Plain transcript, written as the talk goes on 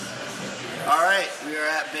right, we are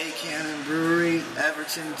at Bay Cannon Brewery,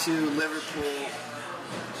 Everton 2, Liverpool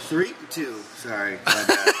 3-2. Sorry, my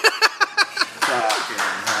bad. Joking,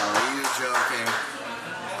 how are you joking?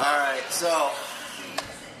 All right, so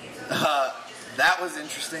that was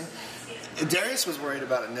interesting. Darius was worried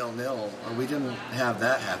about a 0-0. We didn't have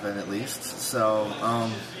that happen, at least. So,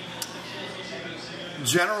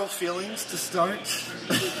 general feelings to start.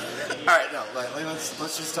 All right, no,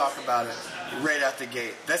 let's just talk about it right out the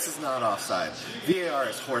gate. This is not offside. VAR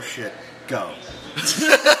is horseshit. Go.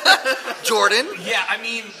 Jordan? Yeah, I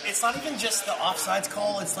mean, it's not even just the offsides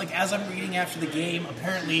call. It's like, as I'm reading after the game,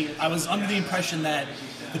 apparently I was under the impression that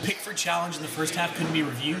the Pickford challenge in the first half couldn't be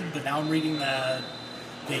reviewed, but now I'm reading that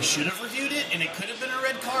they should have reviewed it, and it could have been a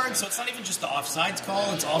red card. So it's not even just the offsides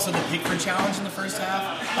call. It's also the Pickford challenge in the first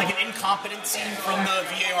half. Like an incompetency from the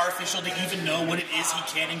VAR official to even know what it is he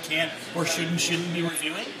can and can't or shouldn't be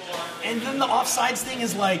reviewing. And then the offsides thing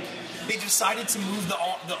is like, they decided to move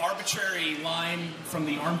the arbitrary line from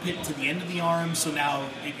the armpit to the end of the arm, so now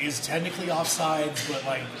it is technically offsides, but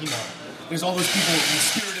like, you know, there's all those people in the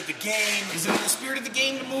spirit of the game. Is it in the spirit of the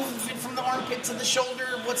game to move it from the armpit to the shoulder?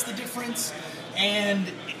 What's the difference?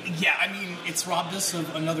 And yeah, I mean, it's robbed us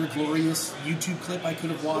of another glorious YouTube clip I could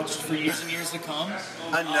have watched for years and years to come.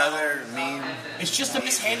 Another meme. It's just a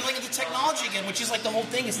mishandling of the technology again, which is like the whole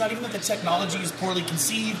thing. It's not even that the technology is poorly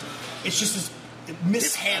conceived. It's just this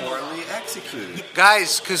mishandled. It's poorly executed.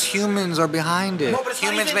 Guys, because humans are behind it. No, but it's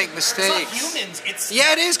Humans make mistakes. It's not humans.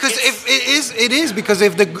 Yeah, it is, because it is because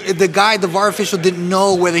if the guy, the VAR official, didn't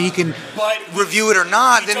know whether he can review it or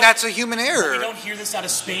not, then that's a human error. We don't hear this out of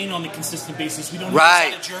Spain on a consistent basis. We don't hear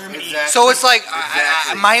Right. this out of Germany. Exactly. So it's like,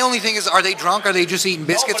 my only thing is, are they drunk? Are they just eating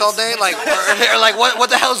biscuits all day? Like, or like what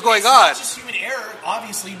the hell's going on? It's not just human error,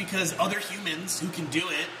 obviously, because other humans who can do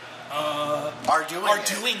it are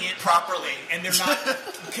doing it properly, and they're not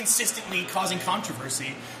consistently causing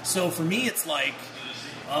controversy. So for me, it's like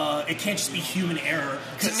it can't just be human error.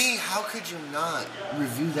 To me, how could you not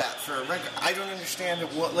review that for a record? I don't understand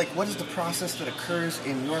what is the process that occurs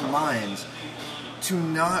in your minds to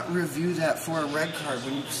not review that for a red card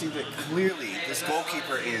when you see that clearly this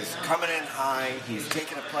goalkeeper is coming in high, he's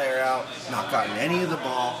taking a player out, not gotten any of the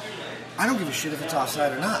ball. I don't give a shit if it's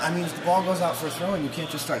offside or not. I mean, if the ball goes out for a throw, and you can't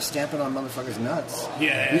just start stamping on motherfuckers' nuts.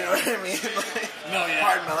 Yeah. You know what I mean? Like, No, yeah.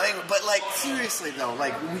 Pardon my language. But, like, seriously, though,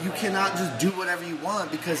 like, you cannot just do whatever you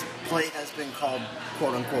want because play has been called,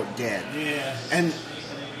 quote-unquote, dead. Yeah. And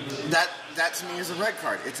that to me is a red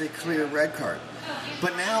card. It's a clear red card.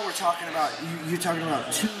 But now we're talking about, you're talking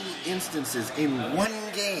about two instances in one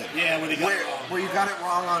game. Yeah, where they got it wrong. Where you got it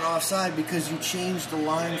wrong on offside because you changed the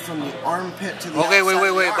line from the armpit to the Okay, outside wait,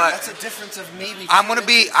 of the arm. but That's a difference of maybe. I'm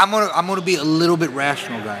gonna be a little bit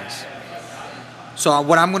rational, guys. So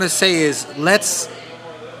what I'm gonna say is, let's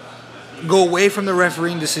go away from the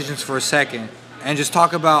refereeing decisions for a second and just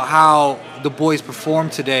talk about how the boys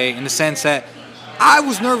performed today, in the sense that I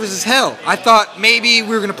was nervous as hell. I thought maybe we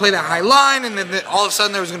were going to play that high line, and then all of a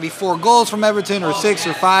sudden there was going to be 4 goals from Everton, or 6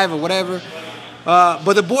 or 5 or whatever.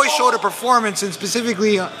 But the boys showed a performance, and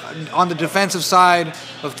specifically on the defensive side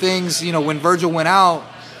of things, you know, when Virgil went out,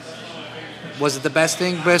 was it the best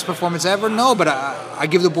performance ever? No, but I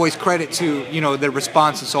give the boys credit to, you know, their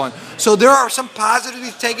response and so on. So there are some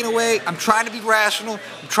positives taken away. I'm trying to be rational.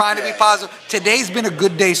 I'm trying to be positive. Today's been a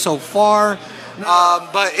good day so far.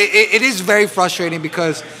 But it is very frustrating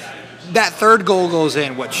because that third goal goes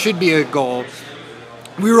in, what should be a goal.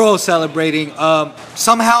 We were all celebrating.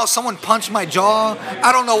 Somehow someone punched my jaw.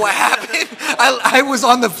 I don't know what happened. I was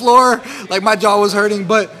on the floor, like my jaw was hurting.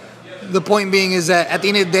 But the point being is that at the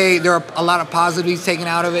end of the day, there are a lot of positives taken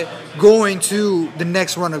out of it. Going to the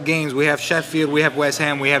next run of games, we have Sheffield, we have West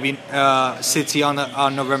Ham, we have City on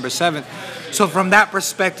November 7th. So from that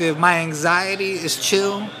perspective, my anxiety is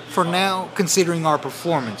chill for now, considering our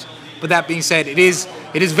performance. But that being said, it is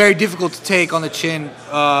very difficult to take on the chin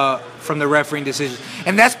from the refereeing decision,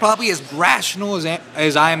 and that's probably as rational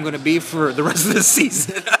as I am going to be for the rest of the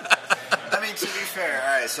season. I mean, to be fair,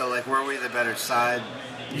 all right. So, like, were we the better side?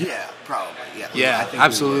 Yeah, probably. Yeah. Yeah, I think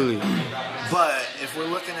absolutely. But if we're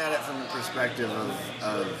looking at it from the perspective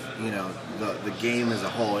of you know, the game as a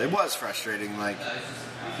whole, it was frustrating. Like,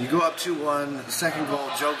 you go up 2-1, second goal,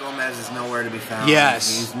 Joe Gomez is nowhere to be found. Yes.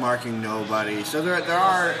 He's marking nobody. So there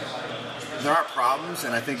are problems,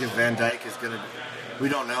 and I think if Van Dijk is going to, we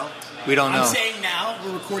don't know. We don't know. I'm saying now,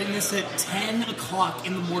 we're recording this at 10 o'clock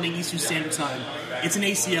in the morning Eastern Standard Time. It's an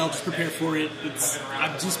ACL, just prepare for it.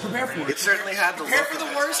 I'm just prepare for it. It certainly had the Prepare look for of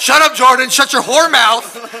the it. worst. Shut up, Jordan. Shut your whore mouth.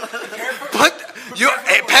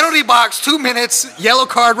 Penalty box, 2 minutes, yellow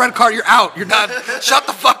card, red card, you're out. You're done. Shut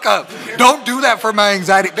the fuck up. Don't do that for my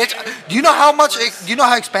anxiety, bitch. Do you know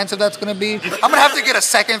how expensive that's gonna be? I'm gonna have to get a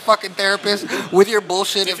second fucking therapist with your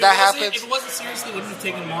bullshit if that happens. If it wasn't serious, they wouldn't have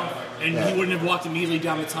taken him off, and he wouldn't have walked immediately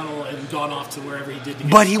down the tunnel and gone off to wherever he did.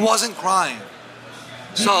 But he wasn't crying.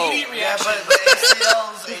 So yeah, but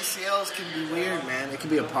ACLs can be weird, man. It can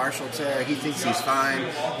be a partial tear. He thinks he's fine.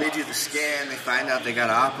 They do the scan. They find out they got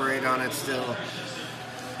to operate on it still.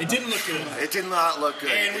 It didn't look good. It did not look good.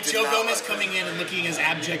 And with Joe Gomez coming in and looking as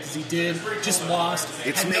abject as he did, just lost.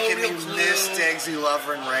 It's making me miss Degsy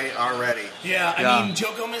Lovren right already. Yeah, I mean,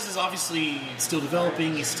 Joe Gomez is obviously still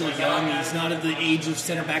developing. He's still young. He's not at the age of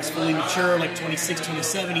center backs fully mature, like 26,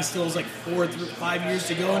 27. He still has like 4 to 5 years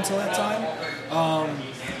to go until that time.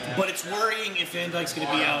 But it's worrying if Van Dijk's going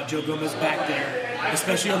to be out, Joe Gomez back there,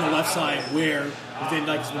 especially on the left side where Van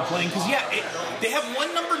Dijk has been playing. Because, they have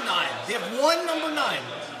one number 9. They have one number 9.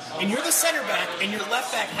 And you're the center back, and your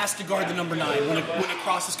left back has to guard the number 9 when a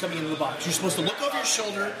cross is coming into the box. You're supposed to look over your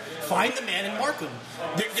shoulder, find the man, and mark him.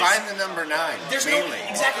 Find the number 9. There's mainly.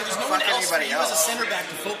 There's no one else for you else as a center back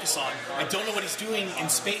to focus on. I don't know what he's doing in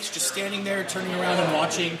space, just standing there, turning around and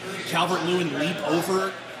watching Calvert-Lewin leap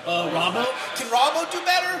over Robbo. Can Robbo do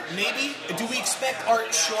better? Maybe. Do we expect our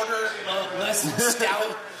shorter, less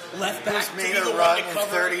stout left back to be the run one to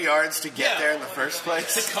cover 30 yards to get there in the first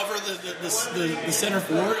place to cover the center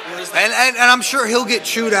forward? Or is and I'm sure he'll get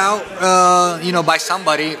chewed out, by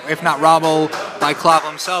somebody, if not Robbo, by Klopp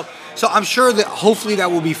himself. So I'm sure that hopefully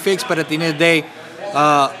that will be fixed. But at the end of the day,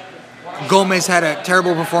 Gomez had a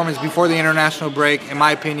terrible performance before the international break. In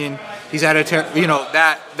my opinion, he's had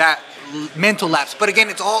that mental lapse. But again,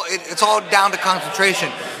 it's all down to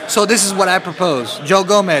concentration. So this is what I propose: Joe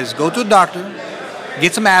Gomez, go to a doctor.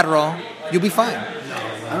 Get some Adderall. You'll be fine.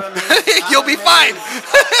 You'll be fine.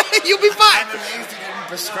 You'll be fine. I'm amazed you didn't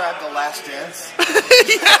prescribe The Last Dance.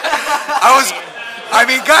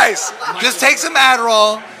 Guys, just take some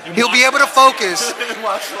Adderall. He'll be able to focus and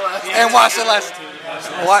watch The Last Dance.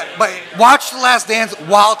 But watch The Last Dance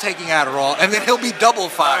while taking Adderall, and then he'll be double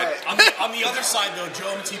fine. Right. On the other side, though,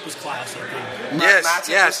 Joe Matip was class.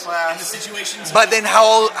 Yes. And the situations. But then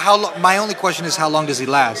how long? My only question is, how long does he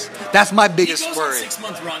last? That's my biggest he goes worry. On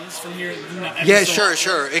 6-month runs from here. Yeah,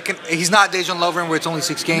 sure. He's not Dejan Lovren, where it's only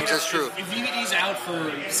 6 games. That's true. If he's out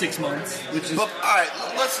for 6 months, which is all right.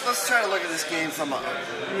 Let's try to look at this game from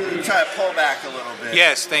try to pull back a little bit.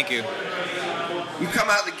 Yes, thank you. You come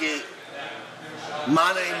out the gate.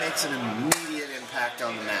 Mane makes an immediate impact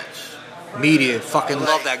on the match. Immediate. Fucking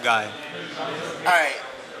love that guy. Alright,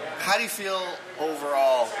 how do you feel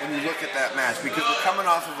overall when you look at that match? Because we're coming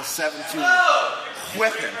off of a 7-2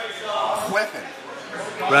 whipping.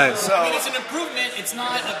 Right. So, I mean, it's an improvement. It's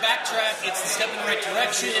not a backtrack. It's a step in the right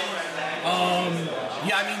direction.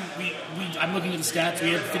 I'm looking at the stats.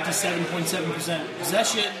 We had 57.7%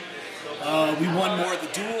 possession. We won more of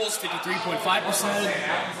the duels,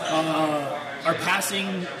 53.5%. Our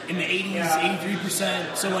passing in the 80s,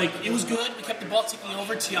 83%. So, it was good. We kept the ball ticking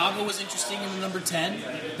over. Thiago was interesting in the number 10.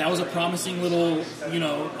 That was a promising little,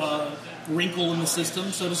 wrinkle in the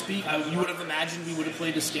system, so to speak. You would have imagined we would have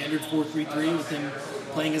played a standard 4-3-3 with him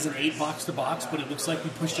playing as an 8 box-to-box, but it looks like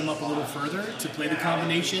we pushed him up a little further to play the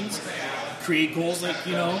combinations, create goals that's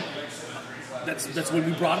what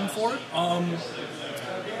we brought him for.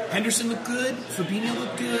 Henderson looked good. Fabinho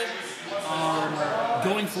looked good.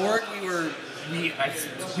 Going forward, we had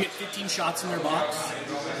 15 shots in their box.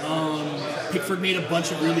 Pickford made a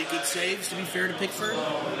bunch of really good saves, to be fair to Pickford.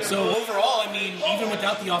 So overall, even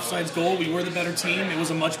without the offsides goal, we were the better team. It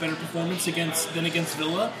was a much better performance than against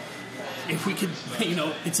Villa. If we could,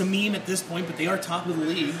 it's a meme at this point, but they are top of the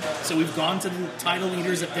league. So we've gone to the title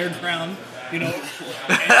leaders at their ground, and we've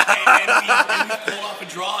pulled off a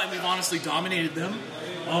draw, and we've honestly dominated them.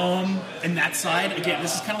 And that side, again,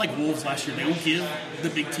 this is kind of like Wolves last year. They will give the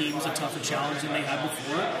big teams a tougher challenge than they had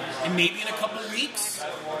before. And maybe in a couple of weeks,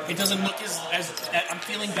 it doesn't look as I'm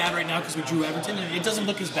feeling bad right now because we drew Everton, and it doesn't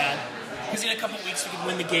look as bad. Because in a couple of weeks, we could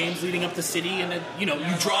win the games leading up to City, and then, you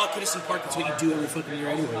draw at Goodison Park. That's what you do every fucking year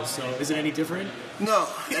anyway. So is it any different? No,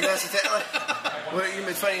 and that's the thing.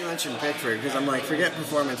 It's funny you mentioned Pickford, because I'm forget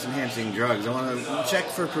performance-enhancing drugs. I want to check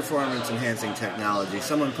for performance-enhancing technology.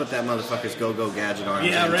 Someone put that motherfucker's go-go gadget on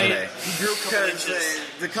today. He grew a couple inches.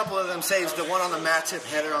 The couple of them saves, the one on the Matip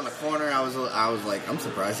header on the corner, I was like, I'm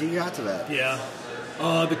surprised he got to that. Yeah.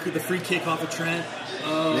 The free kick off of Trent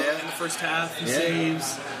in the first half, he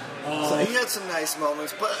saves. So he had some nice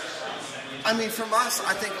moments, but from us,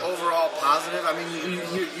 I think overall positive.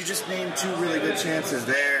 You just named 2 really good chances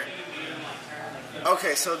there.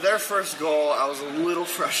 Okay, so their first goal, I was a little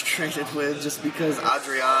frustrated with, just because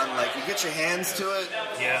Adrian, like, you get your hands to it.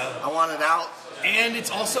 Yeah. I want it out. And it's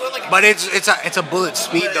also like. But it's a bullet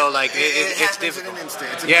speed though. Like it's happens difficult. in an instant.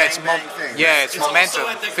 It's a Yeah, bang thing. Yeah, it's momentum, also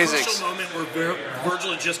at that physics. crucial moment where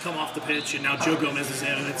Virgil had just come off the pitch, and now Joe Gomez is in,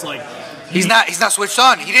 and it's like He's not switched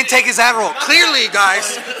on. He didn't take his Adderall. Clearly,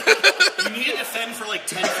 guys. you need to defend for like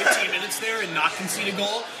 10, 15 minutes there and not concede a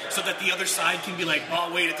goal, so that the other side can be like,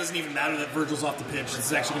 oh wait, it doesn't even matter that Virgil's off the pitch. This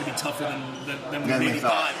is actually going to be tougher than we maybe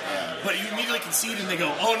thought. Yeah. But you immediately concede, and they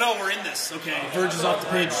go, oh no, we're in this. Okay, Virgil's off the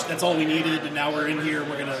pitch. That's all we needed, and now we're in here.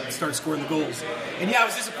 We're going to start scoring the goals. And yeah, it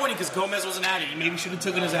was disappointing because Gomez wasn't at it. He maybe should have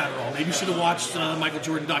taken his Adderall. Maybe should have watched Michael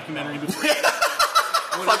Jordan documentary before.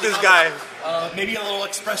 Fuck this guy. Maybe a little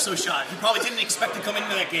espresso shot. He probably didn't expect to come into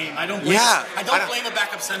that game. I don't blame I don't blame a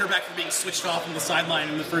backup center back for being switched off from the sideline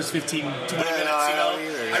in the first 15, 20 minutes.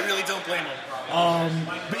 I really don't blame him.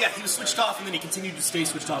 But yeah, he was switched off, and then he continued to stay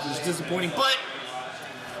switched off. It was disappointing. But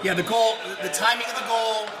yeah, the goal, the timing of the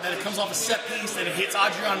goal, that it comes off a set piece, that it hits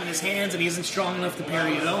Adrian in his hands, and he isn't strong enough to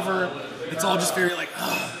parry it over. It's all just very like,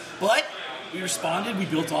 but we responded. We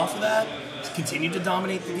built off of that. Continued to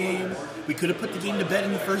dominate the game. We could have put the game to bed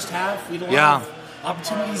in the first half. We had a lot of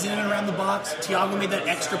opportunities in and around the box. Thiago made that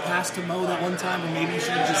extra pass to Mo that one time, and maybe he should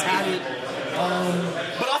have just had it.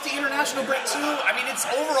 But off the international break too, I mean, it's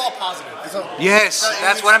overall positive. Yes,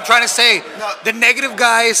 that's what I'm trying to say. The negative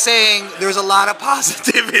guy is saying there's a lot of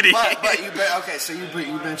positivity. Okay, so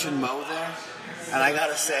you mentioned Mo there, and I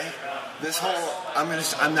gotta say, this whole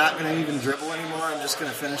I'm not gonna even dribble anymore. I'm just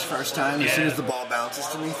gonna finish first time as soon as the ball bounces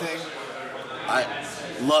to me thing. I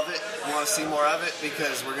love it. Want to see more of it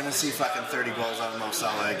because we're gonna see fucking 30 goals out of Mo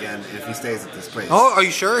Salah again if he stays at this pace. Oh, are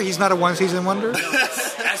you sure he's not a one-season wonder?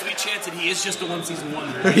 As we chanted, he is just a one-season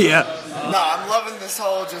wonder. Yeah. No, I'm loving this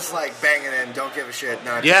whole just like bang it in, don't give a shit.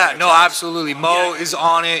 Absolutely. Mo is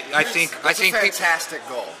on it. I think a fantastic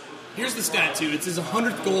goal. Here's the stat too. It's his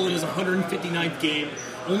 100th goal in his 159th game.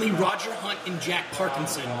 Only Roger Hunt and Jack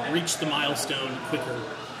Parkinson reached the milestone quicker.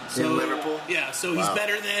 So, in Liverpool? Yeah, so he's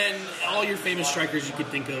better than all your famous strikers you could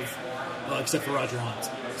think of, except for Roger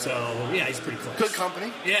Hunt. So, yeah, he's pretty close. Good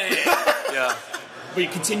company. Yeah. But you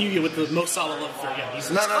continue with the Mo Salah love for he's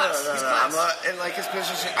class. He's class. And like his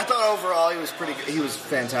position, I thought overall he was pretty good. He was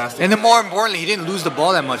fantastic. And then more importantly, he didn't lose the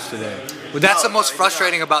ball that much today. But that's the most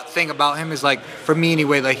frustrating thing about him is like, for me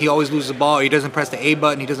anyway, like he always loses the ball. He doesn't press the A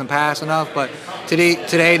button. He doesn't pass enough. But today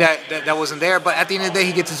that wasn't there. But at the end of the day,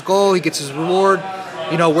 he gets his goal. He gets his reward.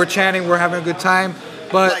 You know, we're chanting. We're having a good time.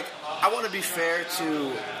 But like, I want to be fair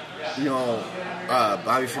to,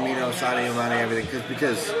 Bobby Firmino, Sadio Mane, everything,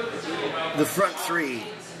 because the front three,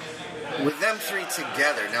 with them three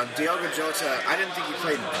together. Now, Diogo Jota, I didn't think he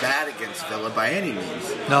played bad against Villa by any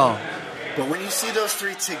means. No. But when you see those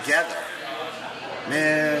three together,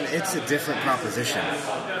 man, it's a different proposition.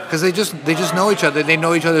 Because they just know each other. They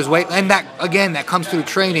know each other's weight. And that comes through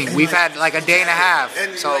training. And we've had like a day and a half.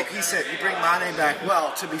 And so like he said, you bring Mane back.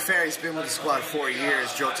 Well, to be fair, he's been with the squad 4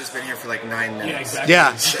 years. Jota's been here for like 9 minutes.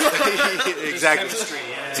 Yeah, exactly. Yeah. Exactly. Chemistry,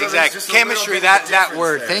 So Exactly. Chemistry, that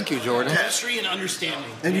word. There. Thank you, Jordan. Chemistry and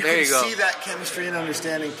understanding. And you There can you go. see that chemistry and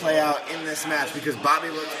understanding play out in this match because Bobby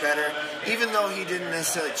looked better. Even though he didn't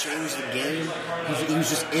necessarily change the game, he was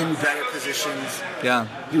just in better positions. Yeah.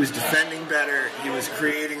 He was defending better. He was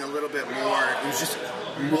creating a little bit more. He was just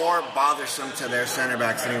more bothersome to their center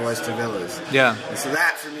backs than he was to Villa's. Yeah. And so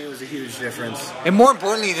that, for me, was a huge difference. And more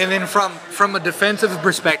importantly, and then from a defensive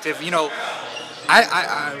perspective,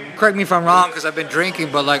 I correct me if I'm wrong because I've been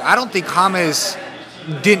drinking, but like I don't think James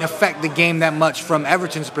didn't affect the game that much from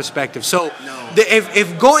Everton's perspective. So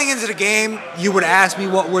if going into the game you would ask me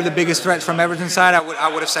what were the biggest threats from Everton's side,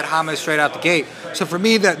 I would have said James straight out the gate. So for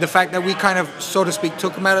me, the fact that we kind of, so to speak,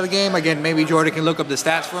 took him out of the game, again, maybe Jordan can look up the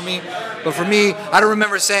stats for me, but for me, I don't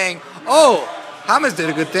remember saying, James did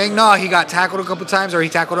a good thing. No, he got tackled a couple times, or he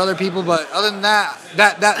tackled other people. But other than that,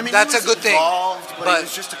 that's a good thing. But he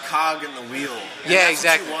was just a cog in the wheel. And Yeah,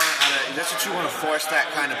 exactly. That's what you want to force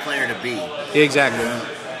that kind of player to be. Yeah, exactly.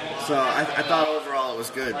 So I thought overall it was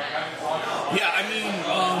good. Yeah, I mean,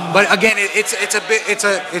 But again,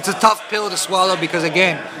 it's a tough pill to swallow because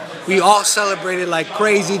again, we all celebrated like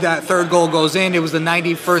crazy. That third goal goes in. It was the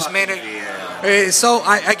 91st minute. So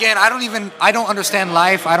I don't understand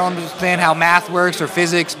life. I don't understand how math works or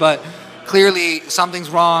physics, but clearly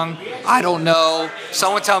something's wrong. I don't know.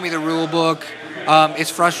 Someone tell me the rule book.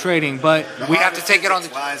 It's frustrating, but we have to take it on the.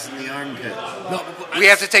 Lies in the armpit. We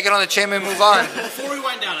have to take it on the chin and move on. Before we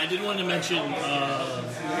wind down, I did want to mention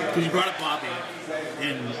because you brought up Bobby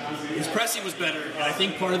and his pressing was better, and I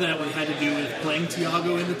think part of that had to do with playing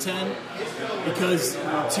Thiago in the 10, because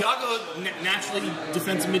Thiago, naturally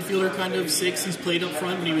defensive midfielder, kind of 6, he's played up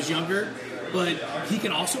front when he was younger, but he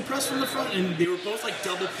can also press from the front, and they were both like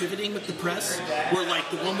double pivoting with the press, where like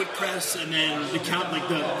the one would press, and then the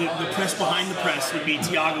press behind the press would be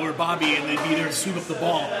Thiago or Bobby, and they'd be there to sweep up the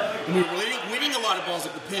ball. And we were winning a lot of balls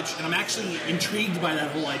up the pitch, and I'm actually intrigued by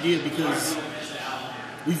that whole idea, because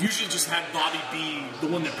we've usually just had Bobby be the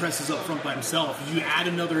one that presses up front by himself. If you add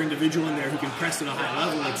another individual in there who can press at a high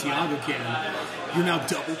level like Thiago can, you're now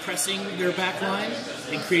double pressing their back line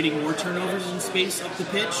and creating more turnovers in space up the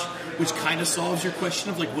pitch, which kind of solves your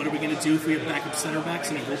question of like, what are we going to do if we have backup center backs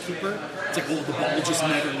and a goalkeeper? It's like, well, the ball will just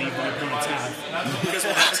never leave the opponent's half, because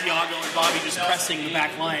we'll have Thiago and Bobby just pressing the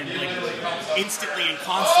back line like instantly and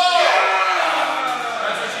constantly.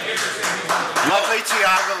 Luckily,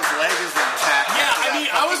 Thiago's leg is intact. Yeah, I mean,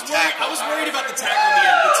 I was worried about the tackle in the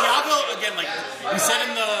end. But Thiago, again, like we said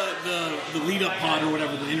in the lead-up pod or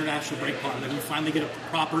whatever, the international break pod, that we finally get a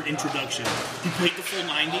proper introduction. He played the full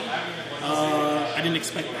 90. I didn't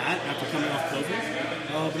expect that after coming off COVID.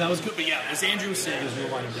 But that was good. But yeah, as Andrew was saying, as we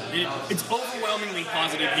were winding down, it's overwhelmingly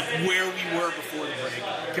positive where we were before the break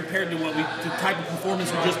compared to the type of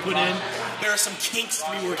performance we just put in. There are some kinks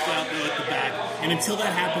to be worked out though at the back, and until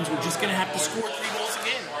that happens, we're just going to have to score 3 goals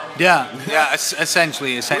again. Yeah,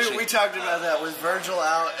 essentially. We talked about that with Virgil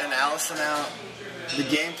out and Allison out. The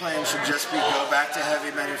game plan should just be go back to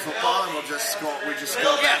heavy-minded football, and we just go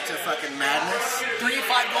back to fucking madness. 3 to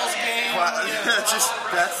 5 goals a game. Well,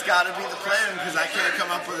 that's got to be the plan, because I can't come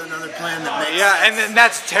up with another plan that makes sense. Yeah, and then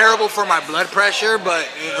that's terrible for my blood pressure, but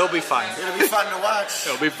it'll be fine. It'll be fun to watch.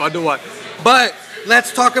 It'll be fun to watch. But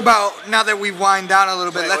let's talk about, now that we've wind down a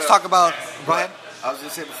little bit, let's talk about. Go ahead. I was going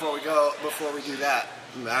to say before we do that,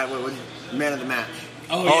 man of the match.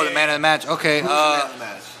 Oh, the man of the match. Okay. Who's the man of the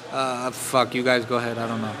match? Fuck, you guys go ahead. I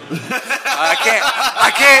don't know.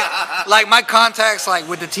 I can't. Like my contacts, like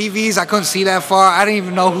with the TVs, I couldn't see that far. I didn't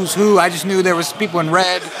even know who's who. I just knew there was people in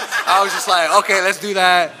red. I was just like, okay, let's do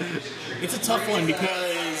that. It's a tough one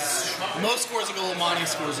because Mo scores a goal, Mane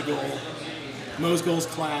scores a goal. Mo's goals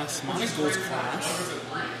class, Mane's goals class.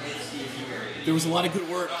 There was a lot of good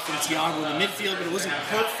work from Thiago in the midfield, but it wasn't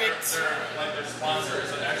perfect.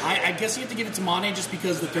 I guess you have to give it to Mane just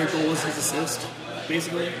because the third goal was his assist,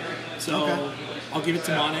 basically. So I'll give it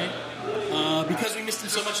to Mane. Because we missed him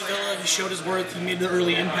so much at Villa, he showed his worth. He made the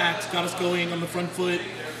early impact, got us going on the front foot,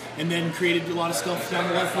 and then created a lot of stuff down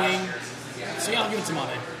the left wing. So yeah, I'll give it to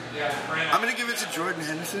Mane. I'm going to give it to Jordan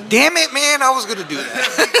Henderson. Damn it, man. I was going to do that.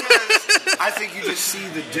 Because I think you just see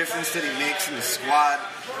the difference that he makes in the squad.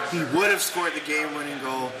 He would have scored the game-winning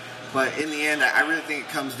goal, but in the end, I really think it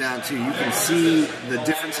comes down to you can see the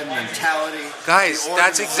difference in mentality. Guys,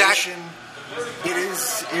 that's exactly.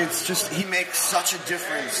 It's just, he makes such a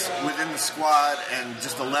difference within the squad and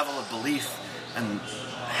just the level of belief and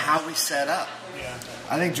how we set up. Yeah.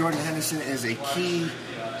 I think Jordan Henderson is a key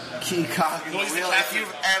cog in the wheel. If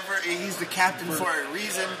you've ever, he's the captain for a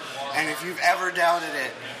reason, and if you've ever doubted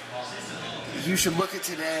it, you should look at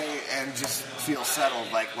today and just feel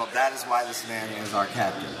settled. Like, well, that is why this man is our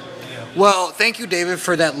captain. Well, thank you, David,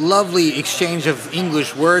 for that lovely exchange of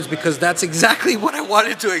English words, because that's exactly what I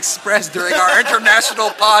wanted to express during our international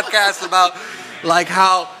podcast about, like,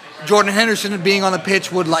 how Jordan Henderson being on the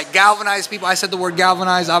pitch would, like, galvanize people. I said the word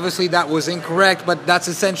galvanize. Obviously, that was incorrect, but that's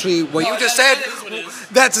essentially what you just said.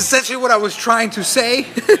 That's essentially what I was trying to say.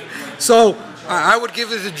 So I would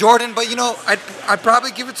give it to Jordan, but, you know, I'd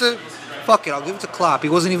probably give it to... Fuck it, I'll give it to Klopp. He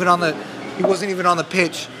wasn't even on the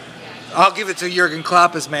pitch. I'll give it to Jurgen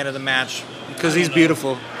Klopp as man of the match because he's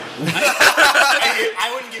beautiful.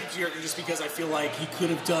 I wouldn't give it to Jurgen just because I feel like he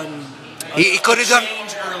could have done. He could have done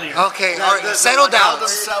earlier. Okay, all right, settle down. The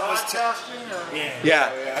sub was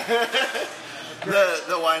Yeah.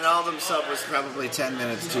 The Wijnaldum sub was probably 10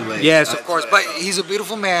 minutes too late. Yes, of course, but he's a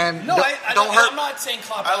beautiful man. No, don't hurt. I'm not saying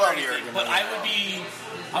Klopp I love or anything, Jurgen. but I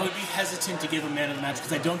would be hesitant to give him man of the match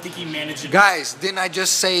because I don't think he managed it. Guys, didn't I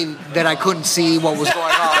just say that I couldn't see what was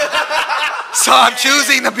going on? So I'm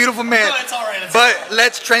choosing the beautiful man. No, it's all right. But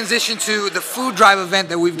let's transition to the food drive event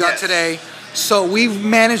that we've done today. So we've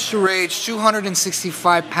managed to raise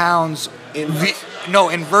 265 pounds in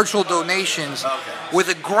virtual donations with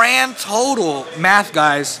a grand total, math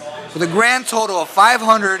guys, with a grand total of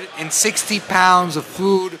 560 pounds of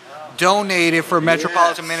food donated for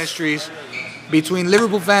Metropolitan Ministries. Between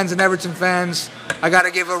Liverpool fans and Everton fans, I got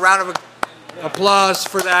to give a round of applause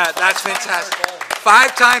for that. That's fantastic.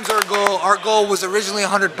 5 times our goal. Our goal was originally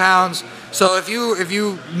 100 pounds. So if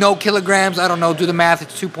you know kilograms, I don't know, do the math.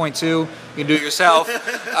 It's 2.2. You can do it yourself.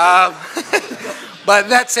 But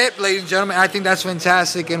that's it, ladies and gentlemen. I think that's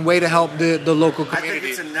fantastic and way to help the local I community.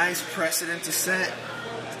 think it's a nice precedent to set.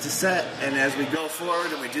 And as we go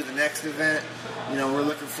forward and we do the next event, we're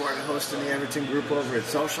looking forward to hosting the Everton group over at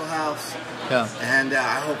Social House. Yeah. And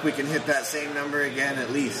I hope we can hit that same number again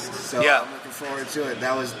at least. So Yeah. I'm looking forward to it.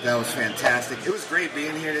 That was fantastic. It was great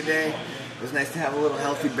being here today. It was nice to have a little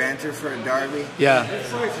healthy banter for a derby. Yeah. It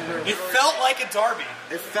felt like a derby.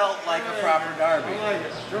 It felt like a proper derby.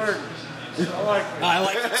 Jordan. I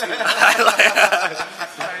like it too.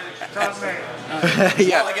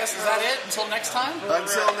 Yeah. Well, I guess is that it? Until next time.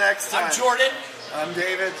 Until next time. I'm Jordan. I'm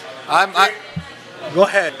David. Go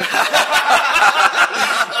ahead.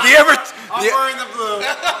 I'm wearing the blue.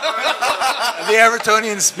 The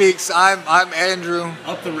Evertonian speaks. I'm Andrew.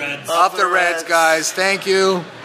 Up the Reds. Up the Reds, guys. Thank you.